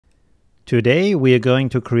Today we are going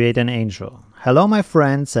to create an angel. Hello my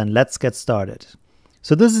friends, and let's get started.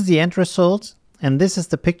 So this is the end result, and this is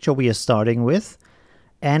the picture we are starting with.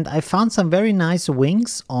 And I found some very nice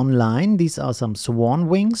wings online. These are some swan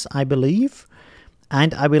wings, I believe.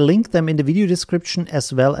 And I will link them in the video description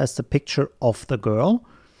as well as the picture of the girl.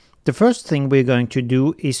 The first thing we're going to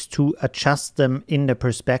do is to adjust them in the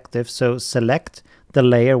perspective. So select the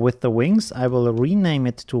layer with the wings. I will rename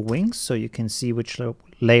it to wings so you can see which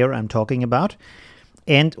layer I'm talking about.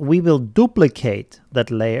 And we will duplicate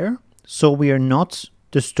that layer so we are not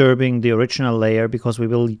disturbing the original layer because we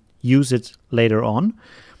will use it later on.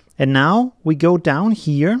 And now we go down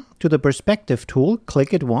here to the perspective tool,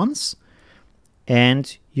 click it once,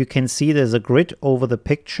 and you can see there's a grid over the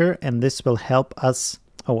picture, and this will help us.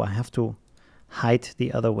 Oh, I have to hide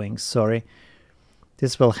the other wings, sorry.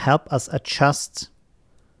 This will help us adjust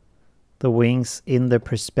the wings in the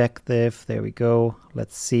perspective. There we go.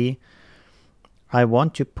 Let's see. I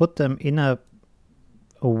want to put them in a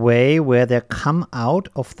way where they come out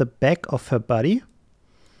of the back of her body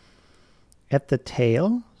at the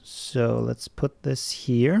tail. So let's put this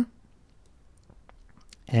here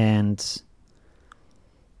and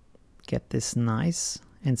get this nice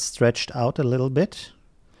and stretched out a little bit.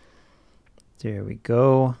 There we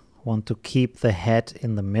go. Want to keep the head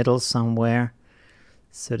in the middle somewhere.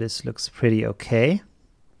 So this looks pretty okay.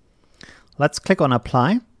 Let's click on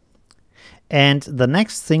apply. And the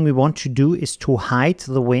next thing we want to do is to hide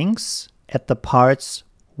the wings at the parts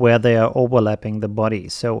where they are overlapping the body.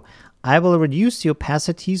 So I will reduce the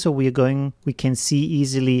opacity so we can see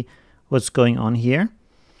easily what's going on here.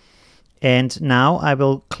 And now I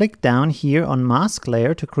will click down here on mask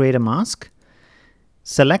layer to create a mask.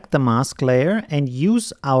 Select the mask layer and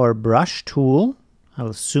use our brush tool. I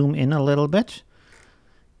will zoom in a little bit.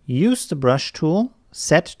 Use the brush tool,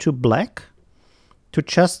 set to black, to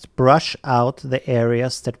just brush out the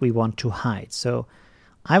areas that we want to hide. So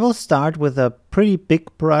I will start with a pretty big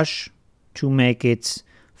brush to make it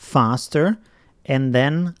faster, and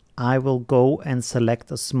then I will go and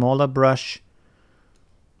select a smaller brush.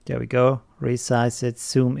 There we go, resize it,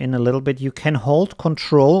 zoom in a little bit. You can hold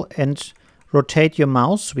Control and rotate your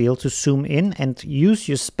mouse wheel to zoom in and use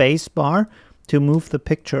your space bar to move the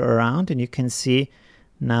picture around, and you can see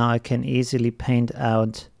now I can easily paint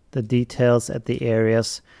out the details at the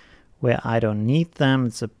areas where I don't need them.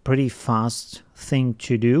 It's a pretty fast thing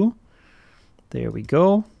to do. There we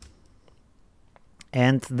go.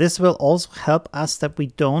 And this will also help us that we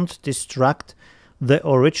don't destruct the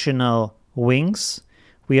original wings.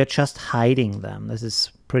 We are just hiding them. This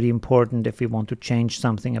is pretty important if we want to change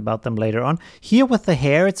something about them later on. Here with the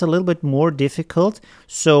hair, it's a little bit more difficult.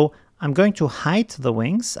 So I'm going to hide the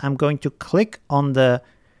wings. I'm going to click on the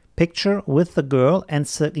picture with the girl and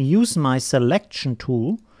use my selection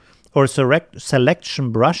tool or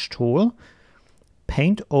selection brush tool.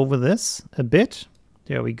 Paint over this a bit.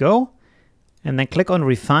 There we go. And then click on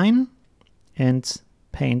refine and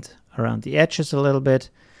paint around the edges a little bit.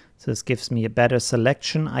 So this gives me a better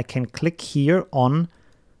selection. I can click here on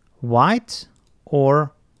white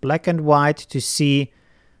or black and white to see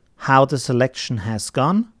how the selection has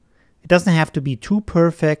gone. It doesn't have to be too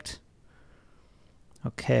perfect.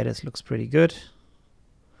 Okay, this looks pretty good.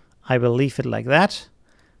 I will leave it like that.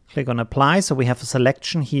 Click on apply, so we have a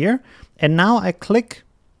selection here. And now I click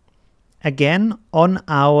again on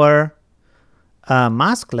our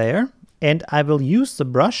mask layer, and I will use the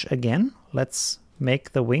brush again. Let's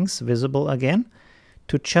make the wings visible again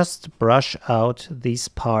to just brush out these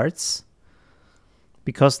parts.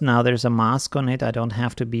 Because now there's a mask on it, I don't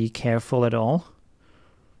have to be careful at all.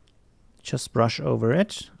 Just brush over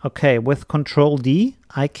it. Okay, with Control D,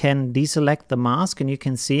 I can deselect the mask, and you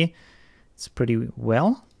can see it's pretty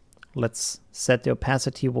well. Let's set the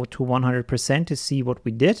opacity to 100% to see what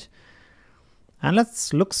we did. And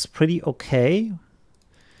that looks pretty okay.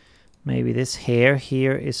 Maybe this hair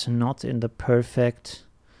here is not in the perfect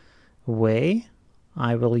way.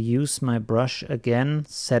 I will use my brush again,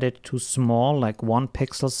 set it to small, like 1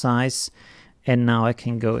 pixel size. And now I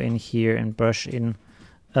can go in here and brush in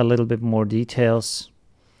a little bit more details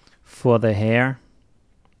for the hair.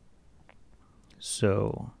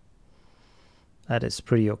 So that is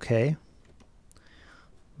pretty okay.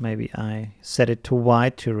 Maybe I set it to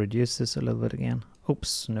white to reduce this a little bit again.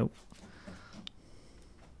 Oops, no.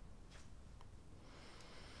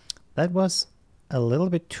 That was a little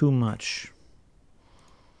bit too much.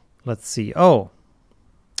 Let's see. Oh,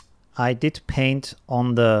 I did paint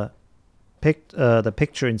on the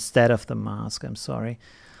picture instead of the mask. I'm sorry.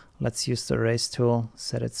 Let's use the erase tool,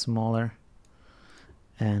 set it smaller,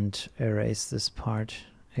 and erase this part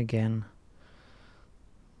again.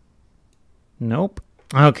 Nope.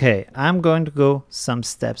 Okay, I'm going to go some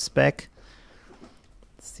steps back.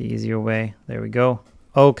 It's the easier way. There we go.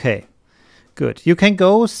 Okay, good. You can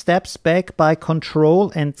go steps back by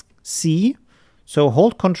Control and C. So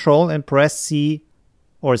hold Control and press C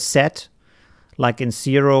or Z, like in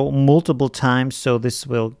 0, multiple times. So this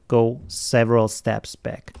will go several steps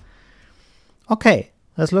back. Okay.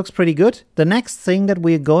 This looks pretty good. The next thing that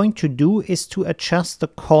we're going to do is to adjust the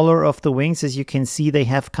color of the wings. As you can see, they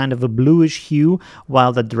have kind of a bluish hue,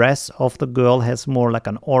 while the dress of the girl has more like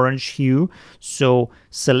an orange hue. So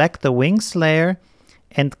select the wings layer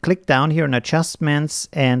and click down here on adjustments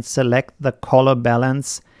and select the color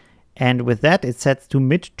balance. And with that, it's set to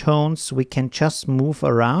mid-tones. We can just move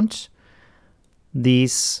around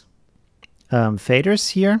these faders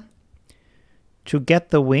here to get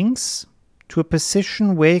the wings to a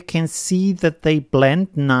position where you can see that they blend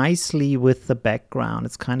nicely with the background.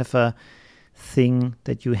 It's kind of a thing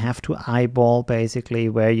that you have to eyeball, basically,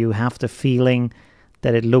 where you have the feeling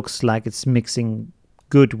that it looks like it's mixing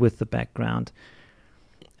good with the background.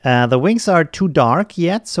 The wings are too dark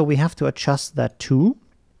yet, so we have to adjust that too.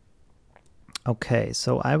 Okay,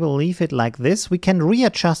 so I will leave it like this. We can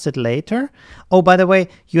readjust it later. Oh, by the way,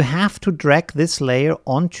 you have to drag this layer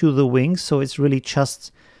onto the wings, so it's really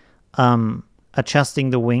just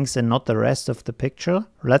adjusting the wings and not the rest of the picture.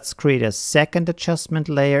 Let's create a second adjustment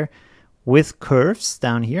layer with curves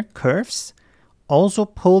down here, curves. Also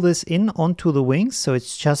pull this in onto the wings, so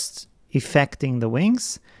it's just affecting the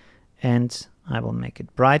wings. And I will make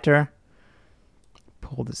it brighter.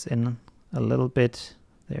 Pull this in a little bit.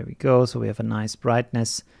 There we go, so we have a nice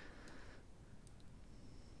brightness.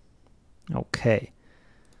 Okay,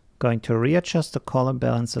 going to readjust the color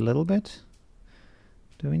balance a little bit.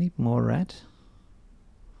 Do we need more red?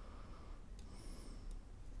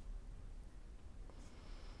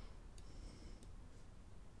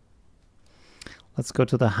 Let's go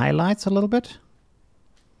to the highlights a little bit.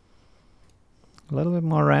 A little bit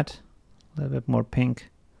more red, a little bit more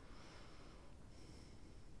pink.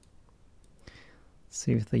 Let's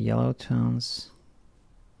see if the yellow tones.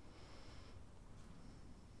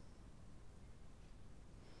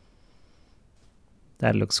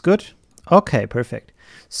 That looks good. Okay, perfect.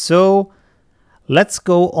 So let's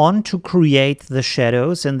go on to create the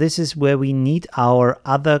shadows, and this is where we need our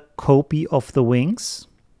other copy of the wings.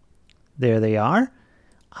 There they are.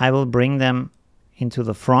 I will bring them into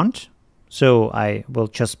the front. So I will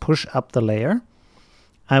just push up the layer.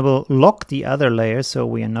 I will lock the other layer so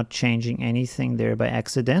we are not changing anything there by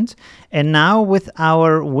accident. And now with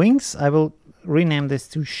our wings, I will rename this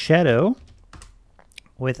to shadow.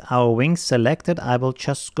 With our wings selected, I will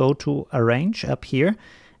just go to arrange up here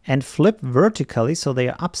and flip vertically so they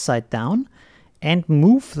are upside down and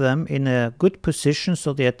move them in a good position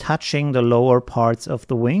so they are touching the lower parts of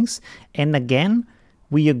the wings. And again,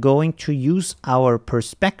 we are going to use our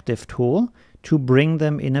perspective tool to bring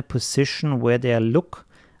them in a position where they look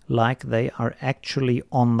like they are actually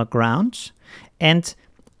on the ground. And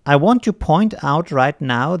I want to point out right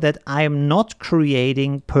now that I am not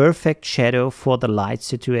creating perfect shadow for the light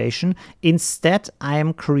situation. Instead, I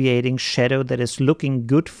am creating shadow that is looking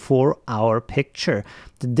good for our picture.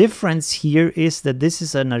 The difference here is that this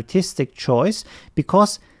is an artistic choice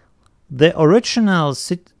because the original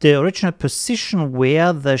position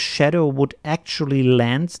where the shadow would actually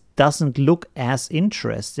land doesn't look as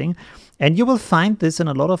interesting. And you will find this in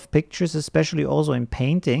a lot of pictures, especially also in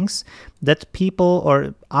paintings, that people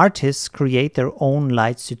or artists create their own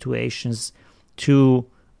light situations to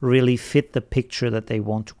really fit the picture that they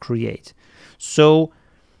want to create. So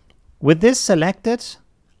with this selected,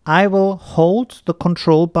 I will hold the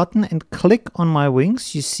control button and click on my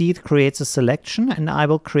wings. You see it creates a selection, and I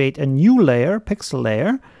will create a new layer, pixel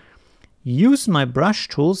layer. Use my brush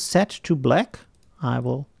tool, set to black. I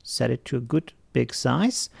will set it to a good big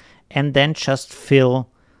size. And then just fill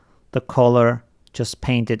the color, just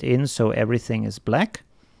paint it in so everything is black.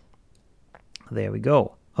 There we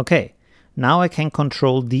go. Okay, now I can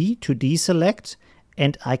Control D to deselect,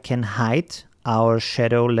 and I can hide our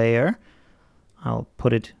shadow layer. I'll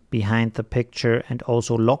put it behind the picture and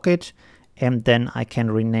also lock it. And then I can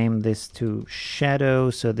rename this to shadow.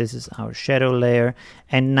 So this is our shadow layer.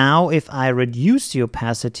 And now if I reduce the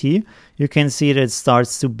opacity, you can see that it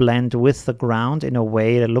starts to blend with the ground in a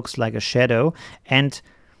way that looks like a shadow. And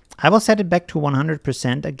I will set it back to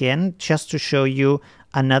 100% again, just to show you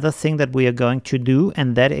another thing that we are going to do.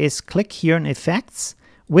 And that is click here on effects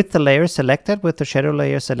with the layer selected, with the shadow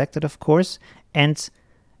layer selected, of course, and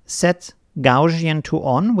set Gaussian to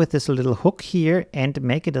on with this little hook here and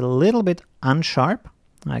make it a little bit unsharp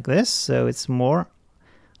like this, so it's more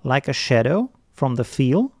like a shadow from the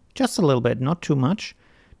feel Just a little bit, not too much.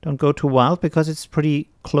 Don't go too wild because it's pretty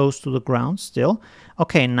close to the ground still.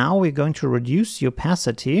 Okay, now we're going to reduce the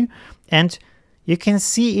opacity, and you can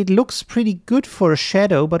see it looks pretty good for a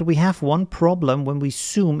shadow, but we have one problem when we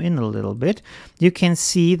zoom in a little bit. You can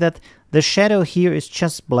see that the shadow here is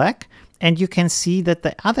just black, and you can see that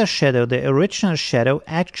the other shadow, the original shadow,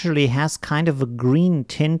 actually has kind of a green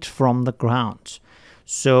tint from the ground.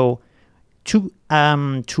 So to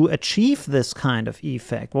achieve this kind of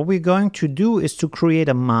effect, what we're going to do is to create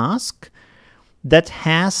a mask that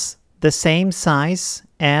has the same size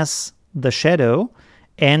as the shadow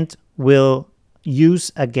and will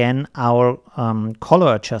use again our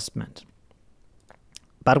color adjustment.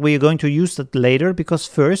 But we're going to use that later because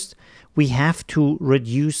first we have to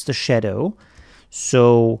reduce the shadow.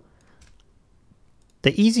 So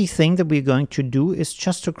the easy thing that we're going to do is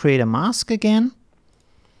just to create a mask again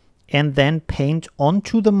and then paint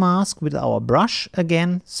onto the mask with our brush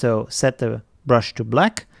again. So set the brush to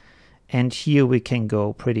black, and here we can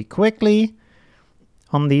go pretty quickly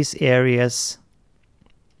on these areas.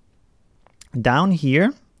 Down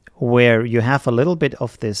here, where you have a little bit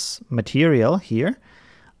of this material here,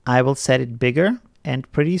 I will set it bigger and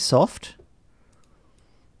pretty soft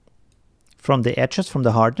from the edges, from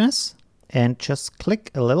the hardness, and just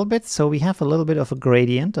click a little bit so we have a little bit of a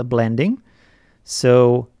gradient, a blending.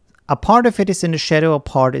 So a part of it is in the shadow, a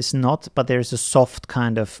part is not, but there's a soft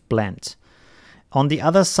kind of blend. On the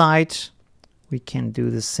other side, we can do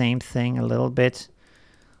the same thing a little bit.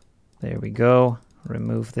 There we go.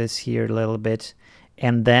 Remove this here a little bit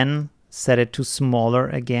and then set it to smaller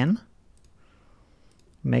again.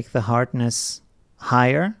 Make the hardness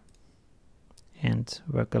higher and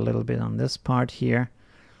work a little bit on this part here.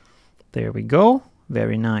 There we go.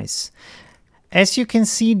 Very nice. As you can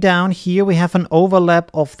see down here, we have an overlap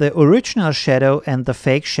of the original shadow and the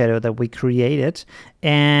fake shadow that we created.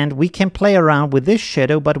 And we can play around with this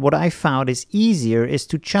shadow, but what I found is easier is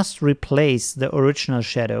to just replace the original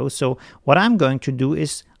shadow. So what I'm going to do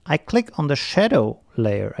is I click on the shadow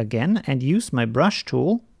layer again and use my brush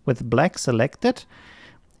tool with black selected.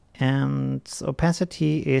 And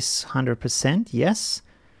opacity is 100%, yes.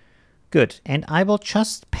 Good. And I will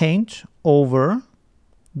just paint over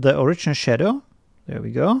the original shadow. There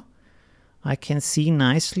we go. I can see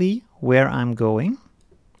nicely where I'm going.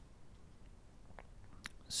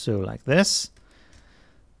 So like this.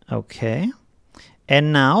 Okay.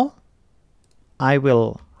 And now I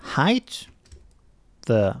will hide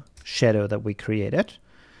the shadow that we created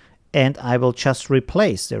and I will just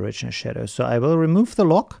replace the original shadow. So I will remove the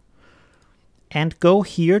lock and go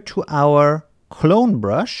here to our clone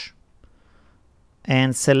brush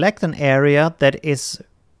and select an area that is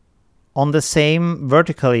on the same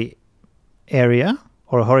vertically area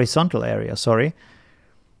or horizontal area, sorry.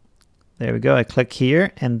 There we go. I click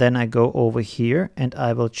here and then I go over here and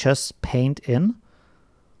I will just paint in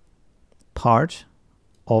part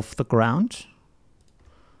of the ground.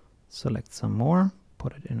 Select some more,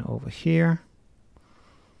 put it in over here.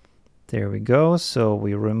 There we go. So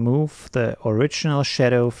we remove the original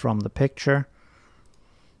shadow from the picture.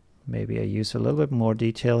 Maybe I use a little bit more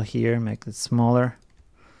detail here, make it smaller.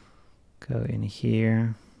 Go in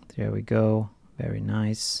here. There we go. Very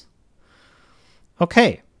nice.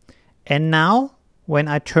 Okay. And now when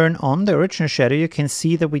I turn on the original shadow, you can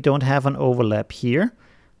see that we don't have an overlap here.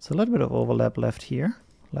 There's a little bit of overlap left here.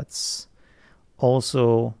 Let's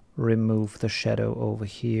also remove the shadow over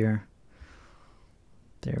here.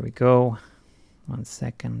 There we go. 1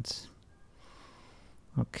 second.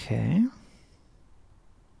 Okay.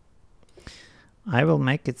 I will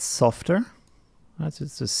make it softer. It's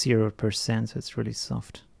a 0%, so it's really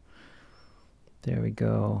soft. There we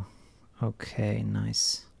go. Okay,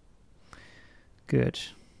 nice. Good.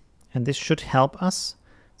 And this should help us.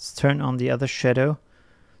 Let's turn on the other shadow.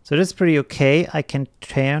 So that's pretty okay. I can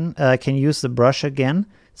use the brush again,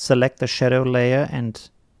 select the shadow layer and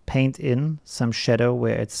paint in some shadow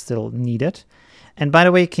where it's still needed. And by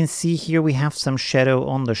the way, you can see here we have some shadow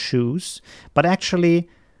on the shoes, but actually,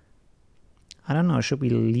 I don't know, should we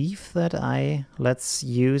leave that? Let's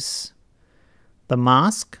use the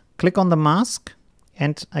mask. Click on the mask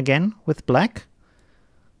and again with black,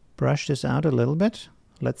 brush this out a little bit.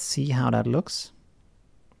 Let's see how that looks.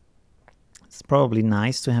 It's probably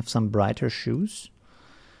nice to have some brighter shoes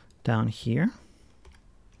down here.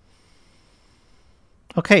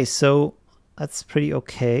 Okay, so that's pretty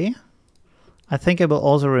okay. I think I will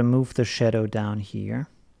also remove the shadow down here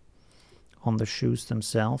on the shoes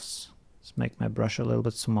themselves. Let's make my brush a little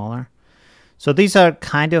bit smaller. So these are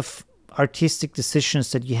kind of artistic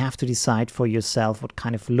decisions that you have to decide for yourself what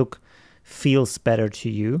kind of look feels better to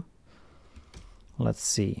you. Let's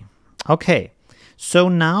see. Okay, so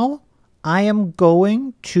now I am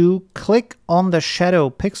going to click on the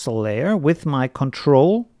shadow pixel layer with my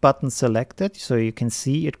control button selected. So you can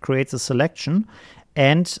see it creates a selection,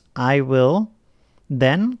 and I will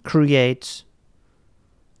then create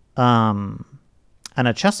an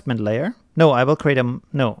adjustment layer. No, I will create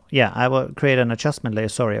I will create an adjustment layer.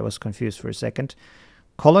 Sorry, I was confused for a second.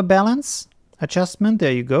 Color balance adjustment,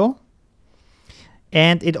 there you go.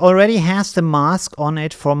 And it already has the mask on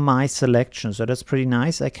it from my selection, so that's pretty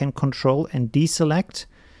nice. I can control and deselect.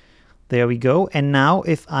 There we go. And now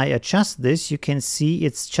if I adjust this, you can see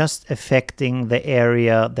it's just affecting the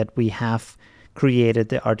area that we have created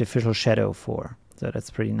the artificial shadow for. So that's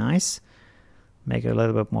pretty nice. Make it a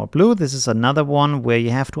little bit more blue. This is another one where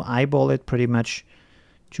you have to eyeball it pretty much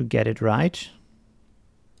to get it right.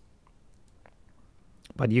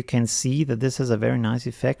 But you can see that this has a very nice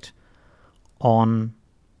effect on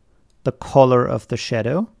the color of the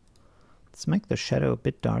shadow. Let's make the shadow a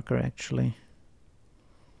bit darker actually.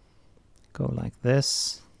 Go like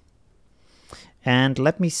this. And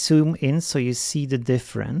let me zoom in so you see the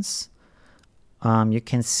difference. You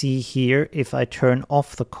can see here if I turn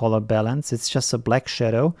off the color balance, it's just a black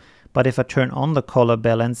shadow. But if I turn on the color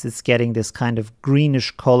balance, it's getting this kind of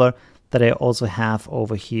greenish color that I also have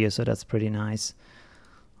over here. So that's pretty nice.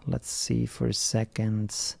 Let's see for a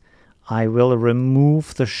second. I will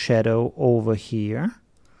remove the shadow over here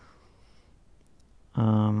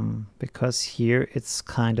because here it's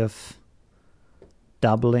kind of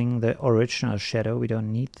doubling the original shadow. We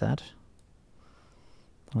don't need that.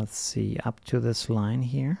 Let's see, up to this line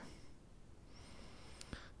here.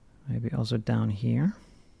 Maybe also down here.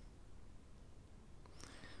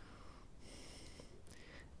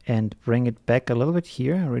 And bring it back a little bit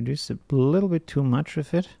here. I reduced a little bit too much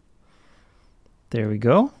of it. There we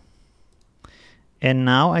go. And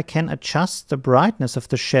now I can adjust the brightness of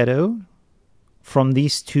the shadow from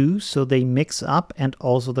these two so they mix up, and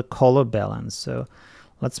also the color balance. So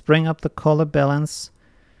let's bring up the color balance.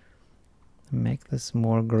 Make this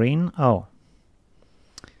more green. Oh,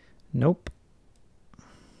 nope.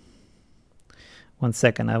 One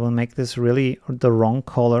second, I will make this really the wrong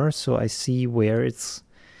color so I see where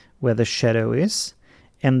the shadow is.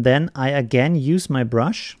 And then I again use my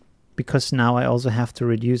brush, because now I also have to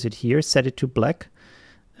reduce it here, set it to black.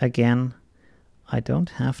 Again, I don't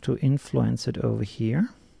have to influence it over here.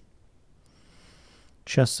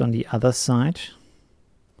 Just on the other side.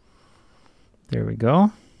 There we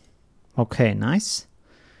go. Okay, nice.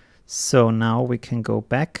 So now we can go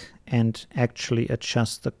back and actually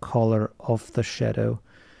adjust the color of the shadow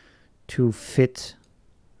to fit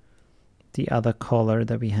the other color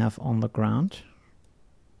that we have on the ground.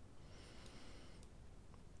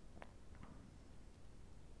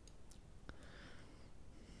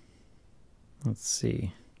 Let's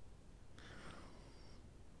see.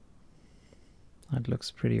 That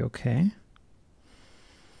looks pretty okay.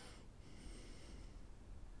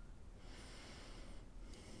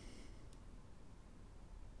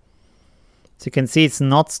 So you can see it's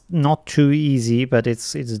not too easy, but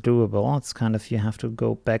it's doable. It's kind of, you have to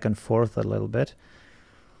go back and forth a little bit.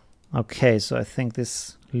 Okay, so I think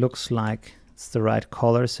this looks like it's the right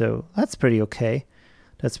color, so that's pretty okay.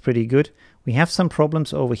 That's pretty good. We have some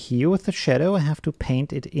problems over here with the shadow. I have to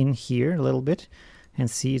paint it in here a little bit,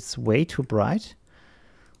 and see it's way too bright.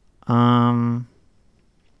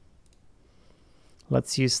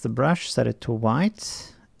 Let's use the brush, set it to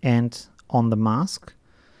white, and on the mask,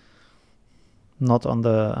 not on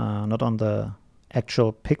the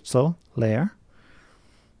actual pixel layer.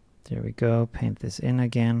 There we go. Paint this in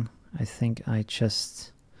again. I think I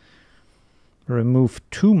just removed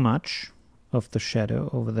too much of the shadow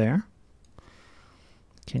over there.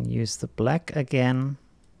 Can use the black again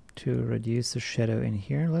to reduce the shadow in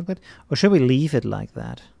here a little bit. Or should we leave it like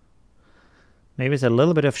that? Maybe it's a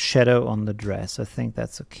little bit of shadow on the dress. I think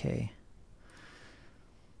that's okay.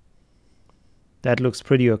 That looks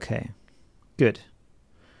pretty okay. Good.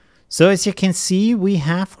 So as you can see, we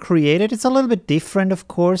have created, it's a little bit different, of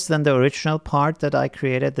course, than the original part that I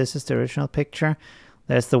created. This is the original picture.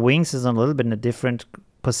 There's the wings is a little bit in a different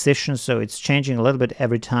position, so it's changing a little bit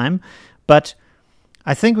every time. But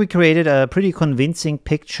I think we created a pretty convincing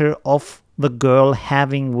picture of the girl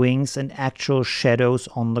having wings and actual shadows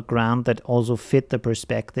on the ground that also fit the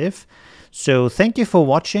perspective. So thank you for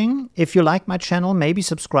watching. If you like my channel, maybe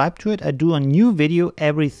subscribe to it. I do a new video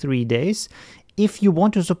every 3 days. If you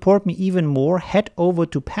want to support me even more, head over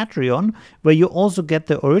to Patreon, where you also get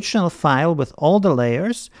the original file with all the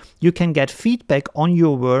layers. You can get feedback on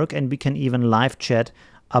your work, and we can even live chat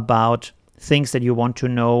about things that you want to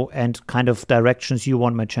know and kind of directions you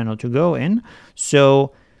want my channel to go in.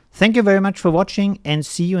 So thank you very much for watching and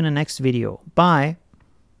see you in the next video. Bye.